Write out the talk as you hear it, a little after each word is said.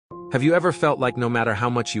Have you ever felt like no matter how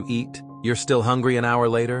much you eat, you're still hungry an hour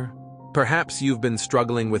later? Perhaps you've been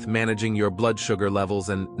struggling with managing your blood sugar levels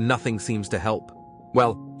and nothing seems to help.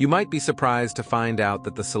 Well, you might be surprised to find out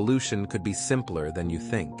that the solution could be simpler than you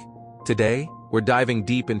think. Today, we're diving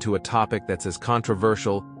deep into a topic that's as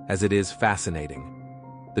controversial as it is fascinating.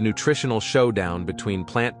 The nutritional showdown between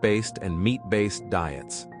plant-based and meat-based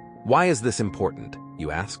diets. Why is this important,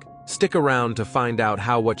 you ask? Stick around to find out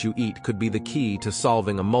how what you eat could be the key to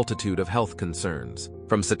solving a multitude of health concerns,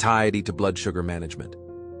 from satiety to blood sugar management.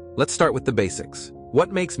 Let's start with the basics.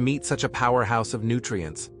 What makes meat such a powerhouse of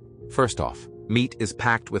nutrients? First off, meat is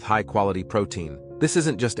packed with high-quality protein. This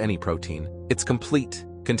isn't just any protein. It's complete,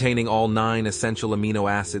 containing all 9 essential amino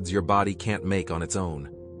acids your body can't make on its own.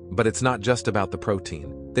 But it's not just about the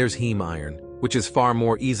protein. There's heme iron, which is far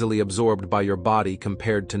more easily absorbed by your body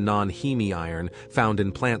compared to non-heme iron found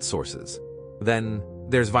in plant sources. Then,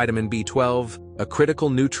 there's vitamin B12, a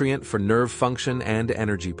critical nutrient for nerve function and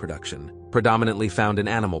energy production, predominantly found in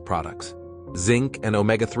animal products. Zinc and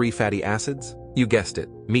omega-3 fatty acids? You guessed it,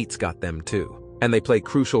 meat's got them too. And they play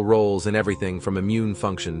crucial roles in everything from immune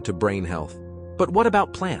function to brain health. But what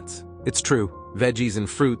about plants? It's true, veggies and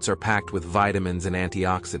fruits are packed with vitamins and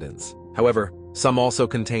antioxidants. However, some also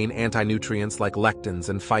contain anti-nutrients like lectins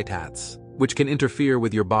and phytates, which can interfere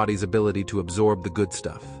with your body's ability to absorb the good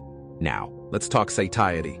stuff. Now, let's talk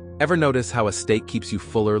satiety. Ever notice how a steak keeps you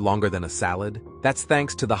fuller longer than a salad? That's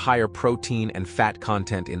thanks to the higher protein and fat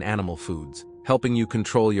content in animal foods, helping you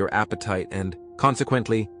control your appetite and,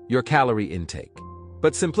 consequently, your calorie intake.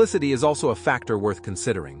 But simplicity is also a factor worth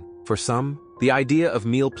considering. For some, the idea of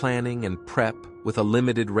meal planning and prep with a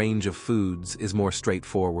limited range of foods is more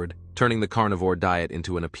straightforward, turning the carnivore diet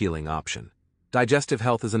into an appealing option. Digestive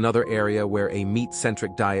health is another area where a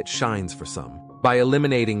meat-centric diet shines for some. By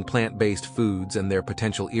eliminating plant-based foods and their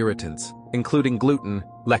potential irritants, including gluten,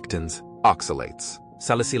 lectins, oxalates,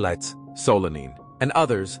 salicylates, solanine, and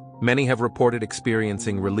others, many have reported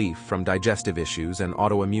experiencing relief from digestive issues and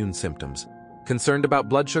autoimmune symptoms. Concerned about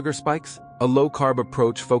blood sugar spikes? A low-carb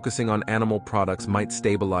approach focusing on animal products might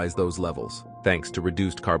stabilize those levels, thanks to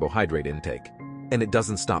reduced carbohydrate intake. And it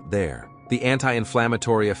doesn't stop there. The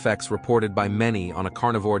anti-inflammatory effects reported by many on a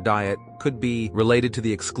carnivore diet could be related to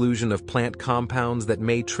the exclusion of plant compounds that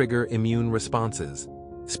may trigger immune responses.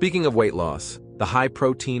 Speaking of weight loss, the high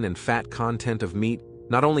protein and fat content of meat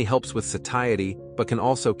not only helps with satiety, but can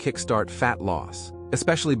also kickstart fat loss,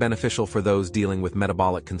 especially beneficial for those dealing with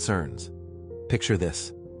metabolic concerns. Picture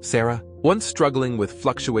this. Sarah, once struggling with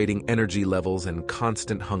fluctuating energy levels and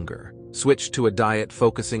constant hunger, switched to a diet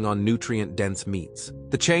focusing on nutrient-dense meats.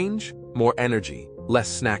 The change? More energy,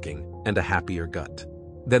 less snacking, and a happier gut.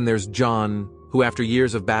 Then there's John, who after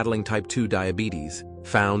years of battling type 2 diabetes,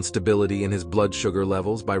 found stability in his blood sugar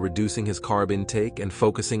levels by reducing his carb intake and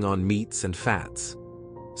focusing on meats and fats.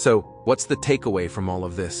 So, what's the takeaway from all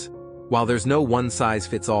of this? While there's no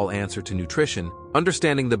one-size-fits-all answer to nutrition,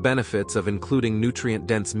 understanding the benefits of including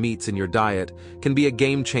nutrient-dense meats in your diet can be a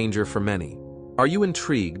game-changer for many. Are you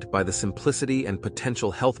intrigued by the simplicity and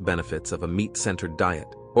potential health benefits of a meat-centered diet?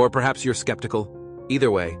 Or perhaps you're skeptical?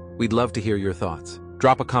 Either way, we'd love to hear your thoughts.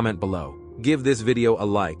 Drop a comment below. Give this video a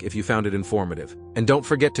like if you found it informative. And don't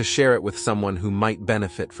forget to share it with someone who might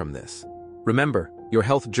benefit from this. Remember, your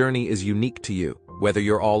health journey is unique to you. Whether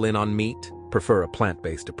you're all in on meat, prefer a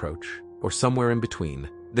plant-based approach, or somewhere in between,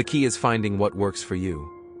 the key is finding what works for you.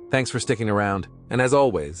 Thanks for sticking around, and as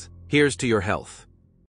always, here's to your health.